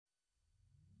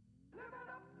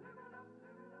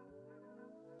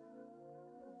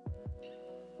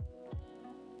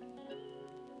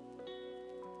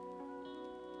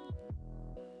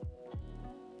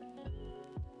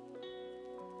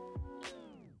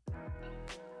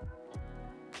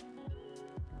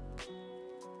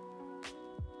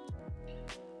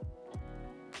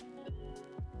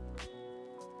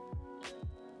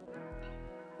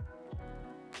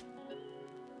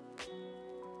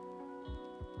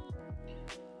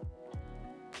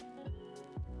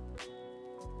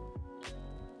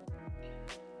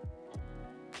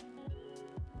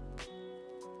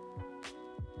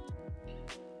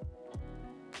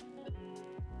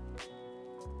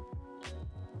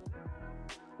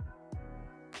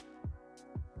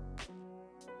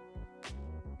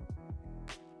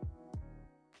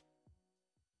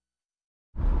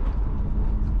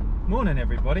Morning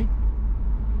everybody.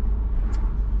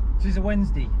 This is a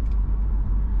Wednesday.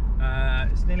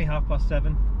 It's nearly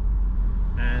 7:30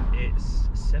 and it's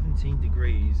 17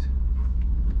 degrees.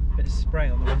 Bit of spray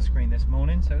on the windscreen this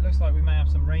morning, so it looks like we may have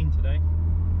some rain today.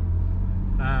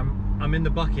 I'm in the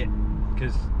bucket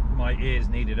because my ears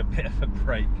needed a bit of a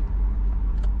break.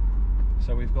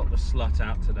 So we've got the slut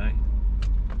out today.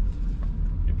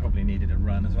 It probably needed a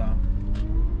run as well.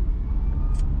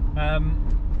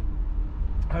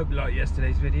 Hope you liked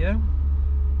yesterday's video.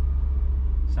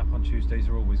 Snap on Tuesdays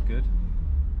are always good.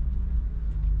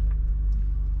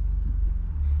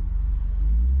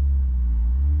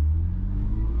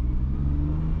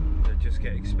 They just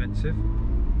get expensive.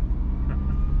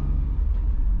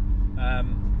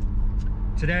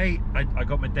 Today I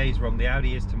got my days wrong. The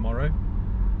Audi is tomorrow,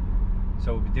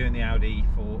 so we'll be doing the Audi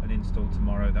for an install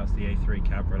tomorrow. That's the A3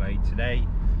 Cabriolet. Today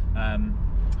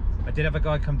I did have a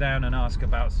guy come down and ask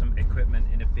about some equipment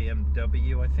in a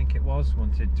BMW, I think it was.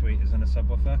 Wanted tweeters and a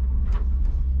subwoofer.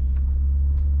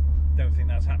 Don't think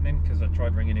that's happening because I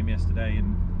tried ringing him yesterday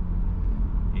and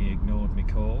he ignored me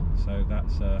call. So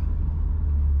that's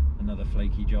another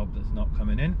flaky job that's not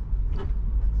coming in,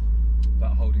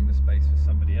 but holding the space for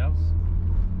somebody else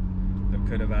that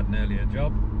could have had an earlier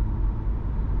job.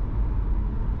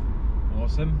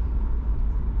 Awesome.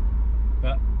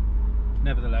 But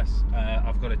nevertheless,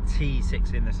 I've got a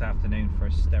T6 in this afternoon for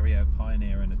a stereo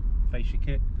Pioneer and a fascia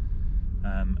kit,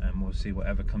 and we'll see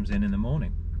whatever comes in the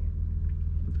morning.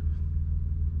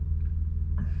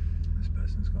 This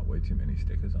person's got way too many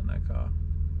stickers on their car.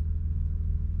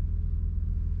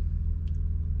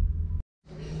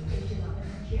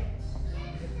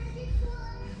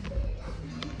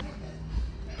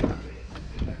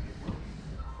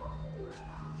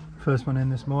 First one in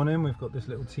this morning, we've got this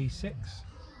little T6.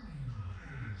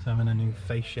 So having a new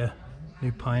fascia,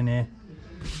 new Pioneer.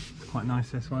 Quite nice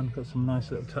this one, got some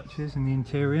nice little touches in the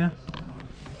interior.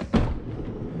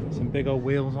 Some big old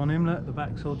wheels on him, look, the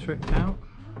back's all tricked out.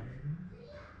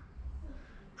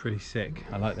 Pretty sick,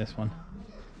 I like this one.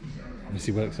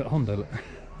 Obviously works at Honda,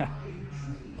 look.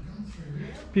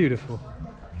 Beautiful.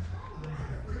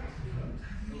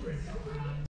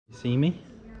 You see me?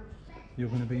 You're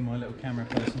going to be my little camera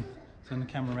person. Turn the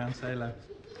camera around, say hello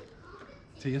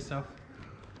to yourself.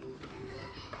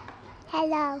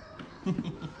 Hello.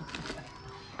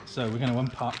 So we're going to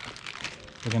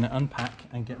unpack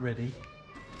and get ready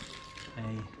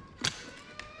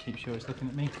keep sure it's looking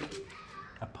at me,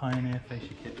 a Pioneer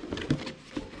fascia kit.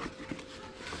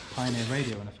 Pioneer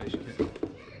radio and a fascia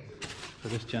kit for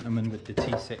this gentleman with the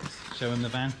T6. Show him the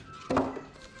van.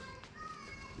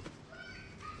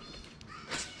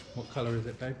 What colour is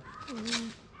it, babe?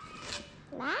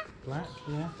 Black? Black,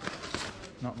 yeah.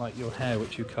 Not like your hair,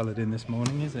 which you coloured in this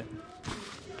morning, is it?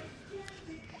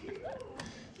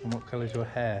 And what colour's your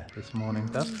hair this morning,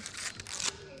 Dove?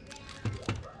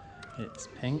 It's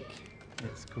pink,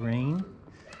 it's green,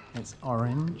 it's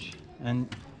orange,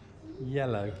 and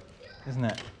yellow, isn't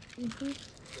it? Mm-hmm.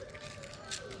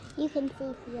 You can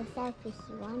see for yourself if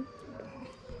you want.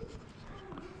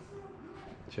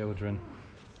 Children.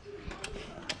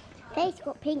 Faye's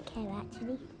got pink hair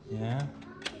actually. Yeah?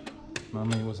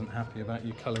 Mummy wasn't happy about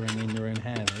you colouring in your own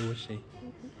hair though, was she?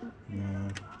 No,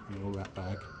 you're all that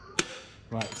bag.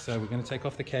 Right, so we're going to take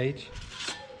off the cage.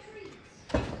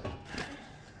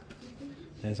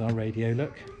 There's our radio,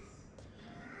 look.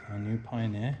 Our new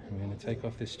Pioneer. We're going to take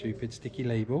off this stupid sticky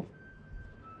label.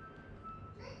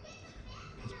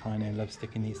 Because Pioneer loves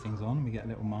sticking these things on. We get a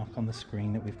little mark on the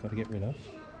screen that we've got to get rid of.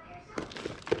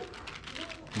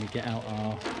 And we get out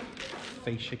our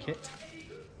fascia kit,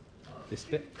 this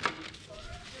bit,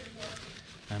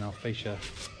 and our fascia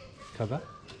cover,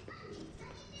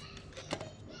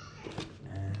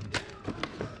 and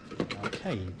our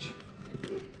cage.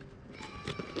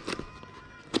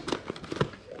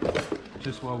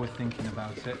 Just while we're thinking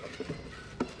about it,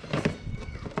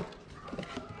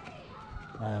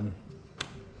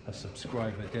 a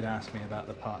subscriber did ask me about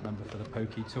the part number for the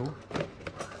pokey tool.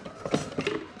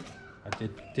 I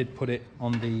did put it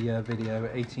on the video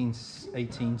at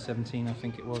 1817 I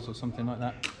think it was, or something like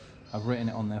that. I've written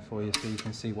it on there for you so you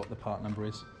can see what the part number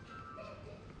is.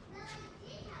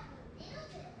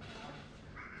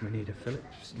 We need a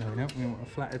Phillips, no we don't, we want a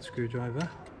flathead screwdriver.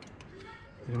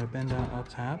 We're going to bend out our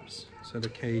tabs so the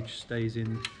cage stays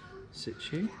in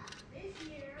situ.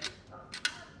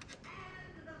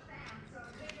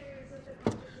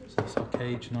 So that's our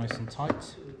cage nice and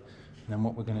tight. And then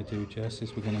what we're going to do, Jess,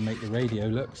 is we're going to make the radio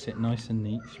look sit nice and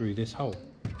neat through this hole.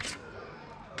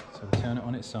 So we'll turn it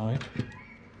on its side.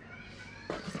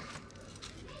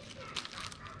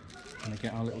 Going to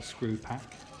get our little screw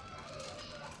pack.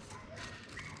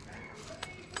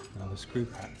 Now the screw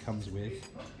pack comes with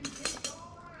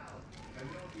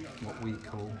what we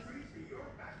call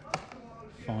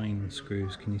fine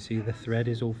screws. Can you see the thread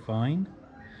is all fine?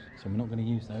 So we're not going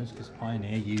to use those because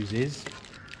Pioneer uses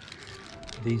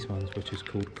these ones, which is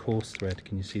called coarse thread.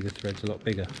 Can you see the thread's a lot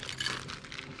bigger?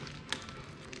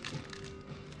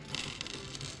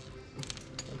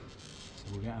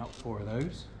 So we'll get out 4 of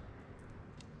those.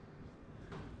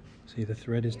 See the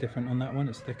thread is different on that one,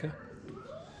 it's thicker.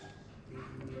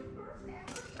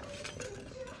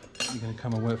 You're going to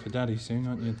come and work for Daddy soon,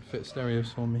 aren't you? Fit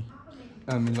stereos for me.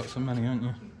 Earn me lots of money, aren't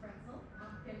you?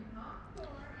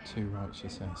 2 right, she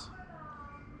says.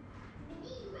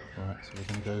 Alright, so we're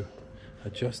going to go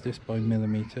adjust this by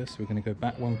millimetre. So we're going to go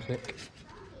back 1 click,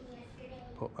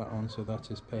 pop that on so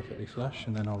that is perfectly flush,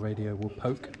 and then our radio will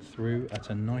poke through at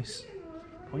a nice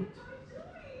point.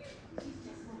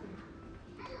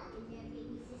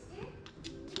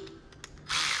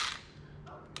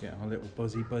 Get our little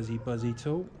buzzy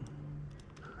tool.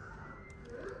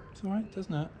 It's alright,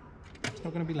 doesn't it? It's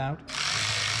not going to be loud.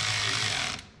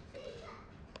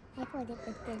 I thought it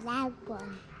was the loud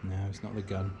one. No, it's not the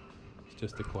gun. It's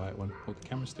just the quiet one. Hold the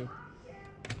camera still.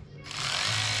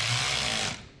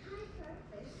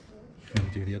 And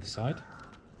we'll do the other side.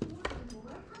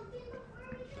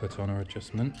 Put on our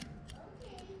adjustment.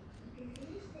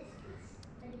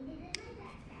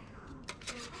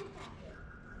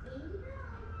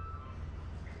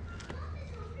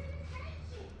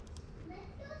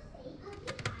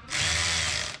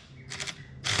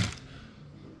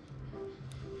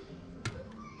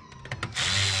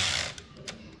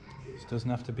 Doesn't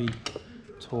have to be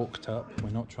torqued up.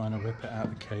 We're not trying to rip it out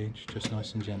of the cage, just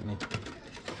nice and gently.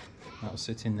 That'll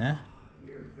sit in there.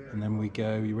 And then we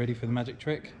go, you ready for the magic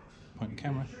trick? Point your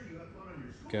camera.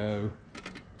 Go.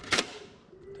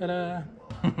 Ta-da!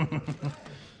 And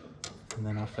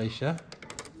then our fascia.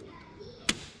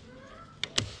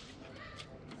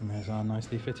 And there's our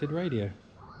nicely fitted radio.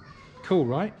 Cool,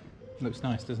 right? Looks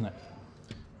nice, doesn't it?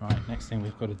 Right, next thing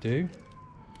we've got to do,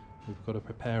 we've got to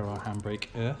prepare our handbrake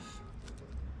earth.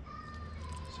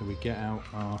 So we get out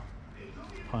our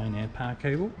Pioneer power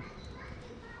cable.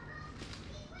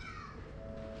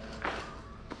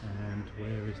 And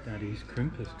where is Daddy's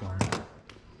crimpers gone?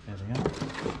 There they are.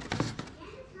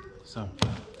 So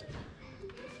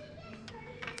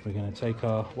we're going to take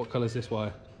our, what colour is this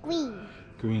wire? Green.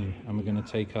 Green. And we're going to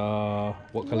take our,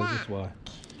 what colour is this wire?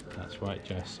 That's right,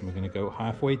 Jess. And we're going to go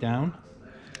halfway down,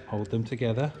 hold them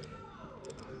together.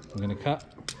 We're going to cut,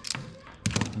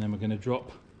 and then we're going to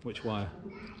drop which wire?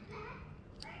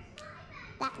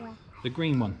 That way. The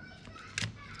green one.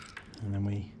 And then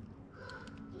we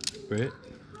burp,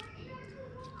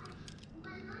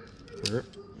 burp,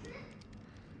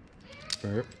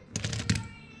 burp.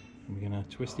 And we're going to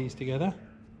twist these together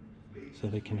so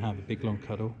they can have a big long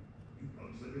cuddle.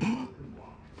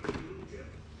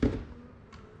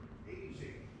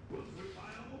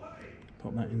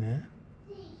 Pop that in there.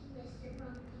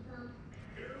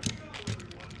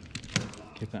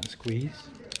 Give that a squeeze.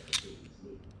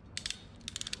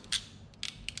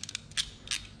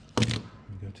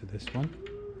 And go to this one.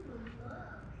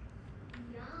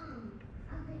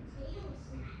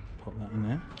 Pop that in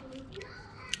there.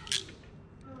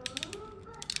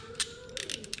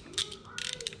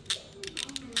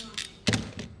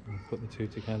 And put the two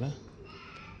together.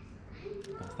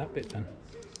 That's that bit done.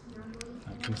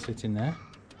 That can sit in there.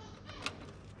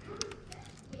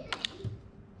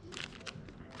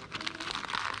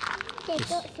 There's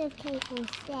lots of cables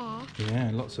there.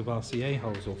 Yeah, lots of RCA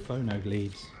holes or phono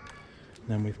leads.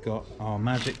 Then we've got our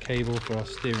magic cable for our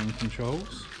steering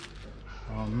controls,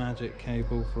 our magic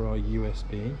cable for our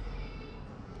USB.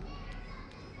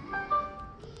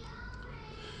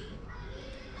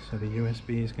 So the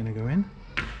USB is going to go in.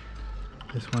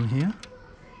 This one here.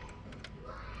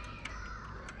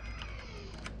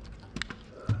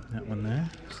 That one there,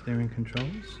 steering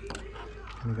controls.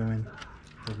 Going to go in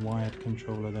the wired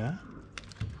controller there.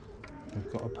 We've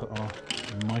got to put our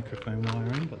microphone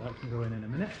wire in, but that can go in a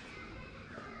minute.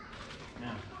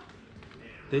 Now,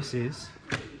 this is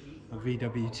a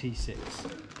VWT6.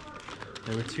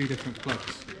 There are two different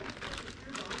plugs.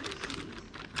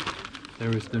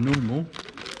 There is the normal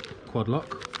quad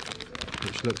lock,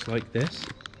 which looks like this.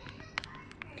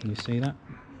 Can you see that?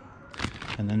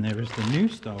 And then there is the new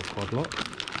style quad lock,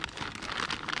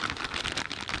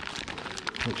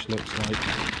 which looks like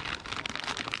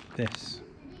this.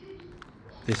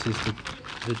 This is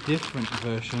the different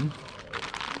version,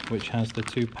 which has the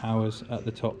two powers at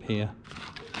the top here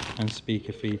and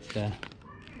speaker feeds there.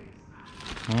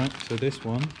 Alright, so this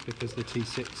one, because the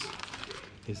T6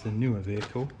 is the newer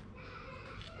vehicle,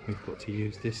 we've got to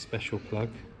use this special plug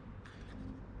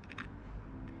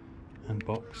and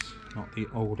box, not the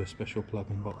older special plug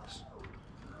and box.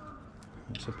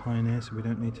 It's a Pioneer, so we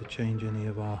don't need to change any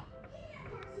of our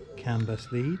CAN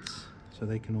bus leads, so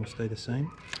they can all stay the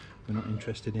same. We're not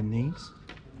interested in these,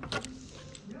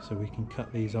 so we can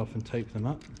cut these off and tape them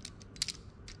up.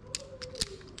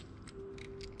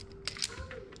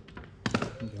 Go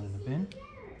in the bin.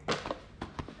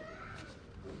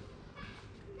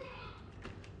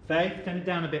 Faye, turn it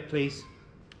down a bit, please.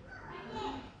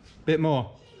 Bit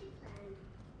more.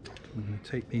 I'm going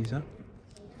to tape these up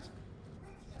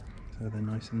so they're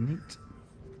nice and neat.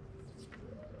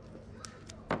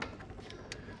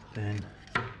 Then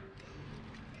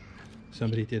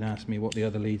somebody did ask me what the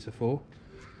other leads are for.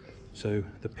 So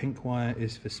the pink wire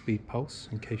is for speed pulse,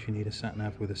 in case you need a sat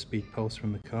nav with a speed pulse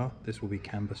from the car. This will be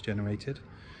CAN bus generated.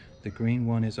 The green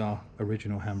one is our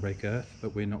original handbrake earth,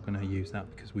 but we're not going to use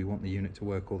that because we want the unit to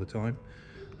work all the time.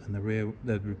 And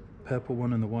the purple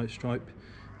one and the white stripe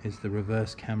is the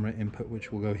reverse camera input,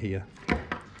 which will go here.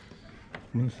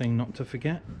 One thing not to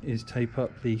forget is tape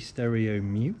up the stereo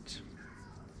mute.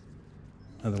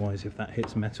 Otherwise, if that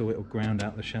hits metal, it'll ground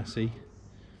out the chassis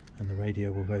and the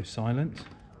radio will go silent.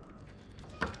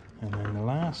 And then the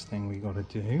last thing we got to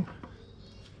do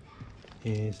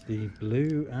is the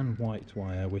blue and white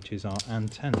wire, which is our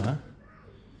antenna,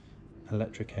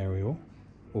 electric aerial,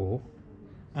 or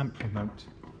amp remote.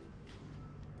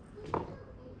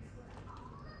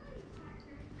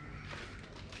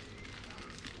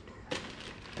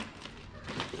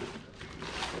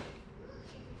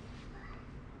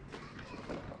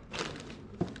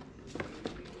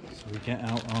 So we get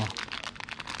out our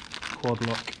quad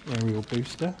lock aerial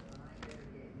booster,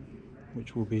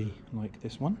 which will be like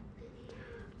this one.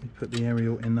 We put the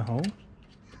aerial in the hole,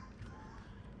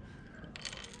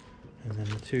 and then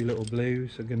the two little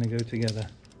blues are going to go together.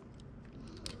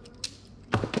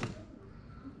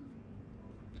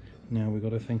 Now we've got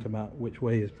to think about which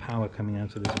way is power coming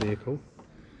out of this vehicle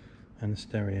and the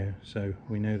stereo. So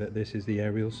we know that this is the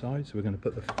aerial side, so we're going to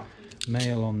put the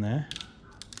male on there,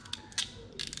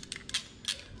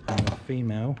 and the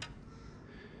female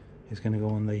is going to go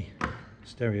on the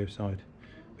stereo side,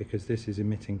 because this is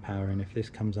emitting power, and if this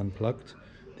comes unplugged,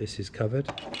 this is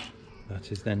covered,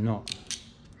 that is then not.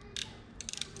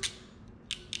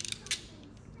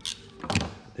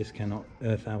 This cannot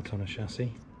earth out on a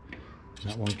chassis,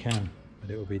 and that one can, but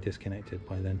it will be disconnected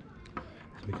by then.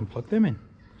 So we can plug them in,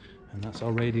 and that's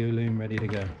our radio loom ready to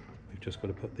go. We've just got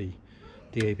to put the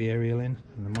DAB aerial in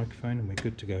and the microphone, and we're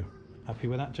good to go. Happy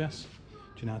with that, Jess?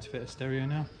 Do you know how to fit a stereo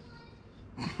now?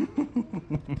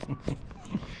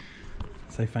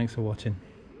 Say thanks for watching.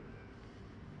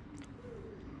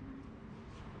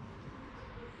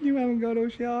 You haven't got all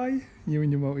shy, you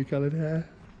and your multicoloured hair.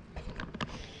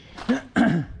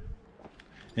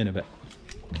 In a bit.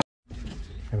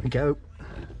 Here we go.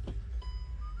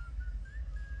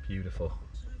 Beautiful.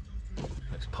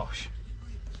 Looks posh.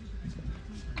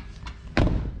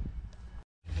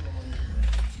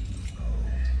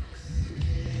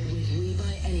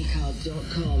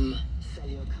 WeBuyAnyCars.com.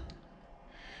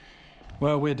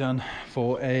 Well, we're done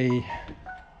for a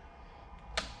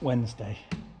Wednesday.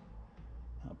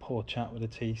 That poor chap with a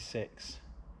T6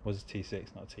 was a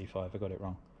T6, not a T5. I got it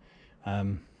wrong.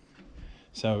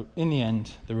 So in the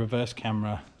end, the reverse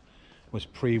camera was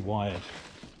pre-wired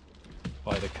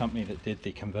by the company that did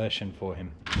the conversion for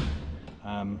him.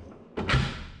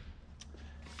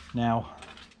 Now,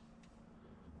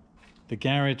 the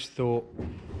garage thought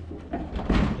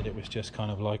that it was just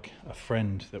kind of like a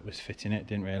friend that was fitting it,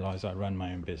 didn't realise I run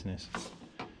my own business,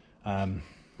 and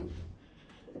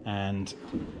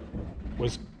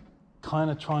was kind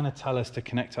of trying to tell us to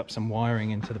connect up some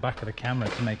wiring into the back of the camera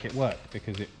to make it work,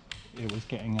 because it was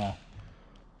getting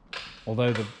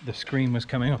although the screen was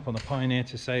coming up on the Pioneer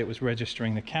to say it was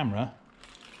registering the camera,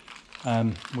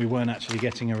 we weren't actually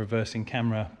getting a reversing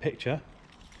camera picture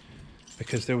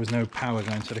because there was no power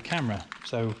going to the camera.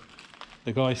 So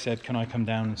the guy said, can I come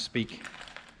down and speak?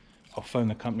 I'll phone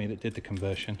the company that did the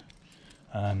conversion,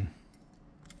 and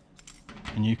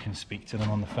you can speak to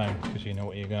them on the phone because you know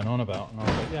what you're going on about. And I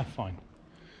was like, yeah, fine.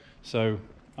 So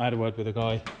I had a word with a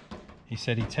guy. He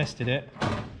said he tested it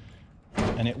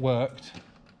and it worked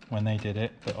when they did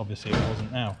it, but obviously it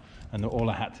wasn't now. And all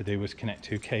I had to do was connect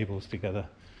two cables together,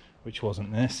 which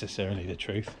wasn't necessarily the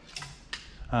truth.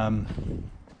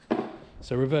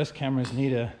 So reverse cameras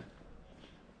need a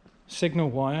signal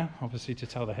wire, obviously, to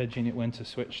tell the head unit when to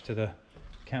switch to the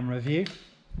camera view,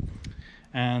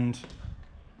 and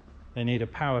they need a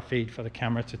power feed for the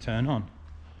camera to turn on.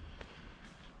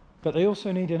 But they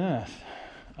also need an earth.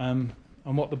 And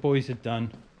what the boys had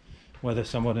done whether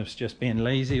someone was just being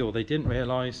lazy or they didn't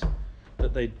realise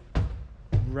that they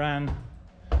ran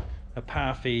a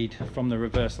power feed from the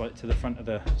reverse light to the front of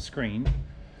the screen,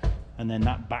 and then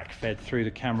that backfed through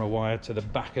the camera wire to the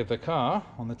back of the car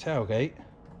on the tailgate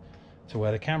to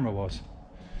where the camera was.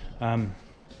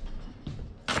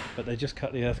 But they just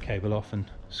cut the earth cable off and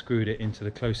screwed it into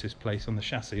the closest place on the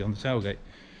chassis on the tailgate.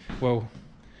 Well,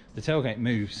 the tailgate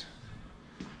moves.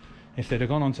 If they'd have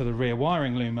gone onto the rear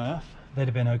wiring loom earth, they'd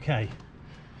have been okay.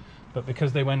 But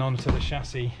because they went onto the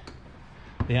chassis,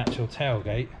 the actual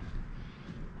tailgate,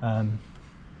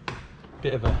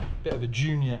 bit of a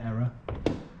junior error.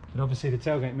 But obviously the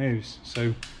tailgate moves,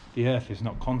 so the earth is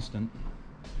not constant.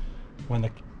 When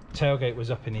the tailgate was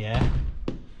up in the air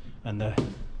and the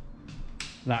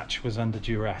latch was under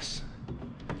duress,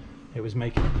 it was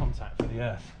making a contact for the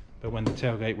earth. But when the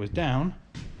tailgate was down,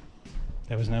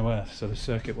 there was no earth, so the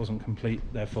circuit wasn't complete,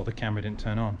 therefore the camera didn't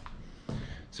turn on.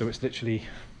 So it's literally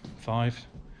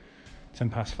 10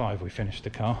 past 5 we finished the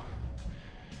car.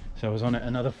 So I was on it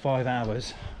another 5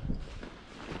 hours,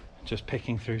 just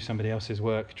picking through somebody else's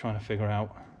work, trying to figure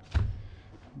out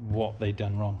what they'd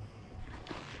done wrong.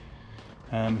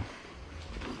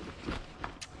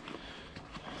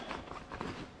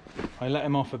 I let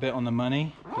him off a bit on the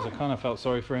money because I kind of felt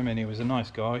sorry for him, and he was a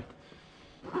nice guy.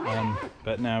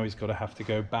 But now he's got to have to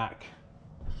go back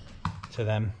to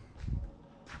them,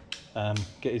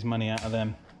 get his money out of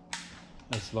them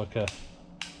as like a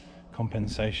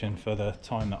compensation for the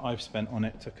time that I've spent on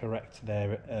it to correct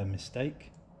their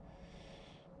mistake.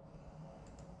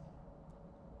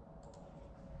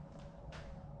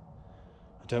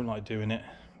 I don't like doing it,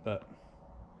 but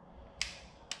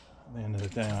at the end of the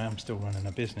day I am still running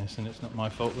a business, and it's not my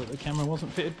fault that the camera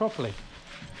wasn't fitted properly.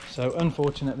 So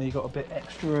unfortunately got a bit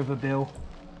extra of a bill,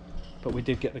 but we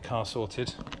did get the car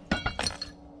sorted.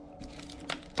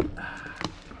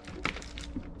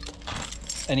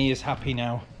 And he is happy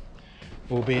now,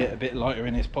 albeit a bit lighter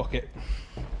in his pocket.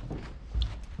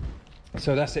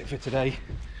 So that's it for today.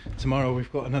 Tomorrow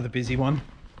we've got another busy one.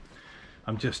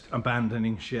 I'm just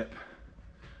abandoning ship.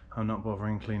 I'm not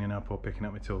bothering cleaning up or picking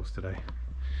up my tools today.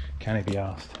 Can it be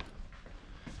asked?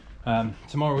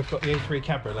 Tomorrow we've got the A3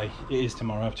 cab relay. It is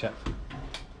tomorrow, I've checked.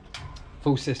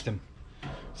 Full system.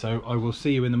 So I will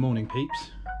see you in the morning,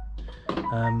 peeps.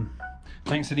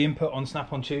 Thanks for the input on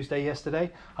Snap on Tuesday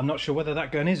yesterday. I'm not sure whether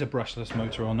that gun is a brushless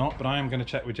motor or not, but I am going to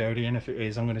check with Jodie, and if it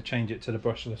is, I'm going to change it to the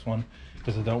brushless one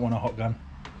because I don't want a hot gun.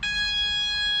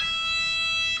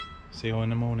 See you all in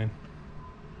the morning.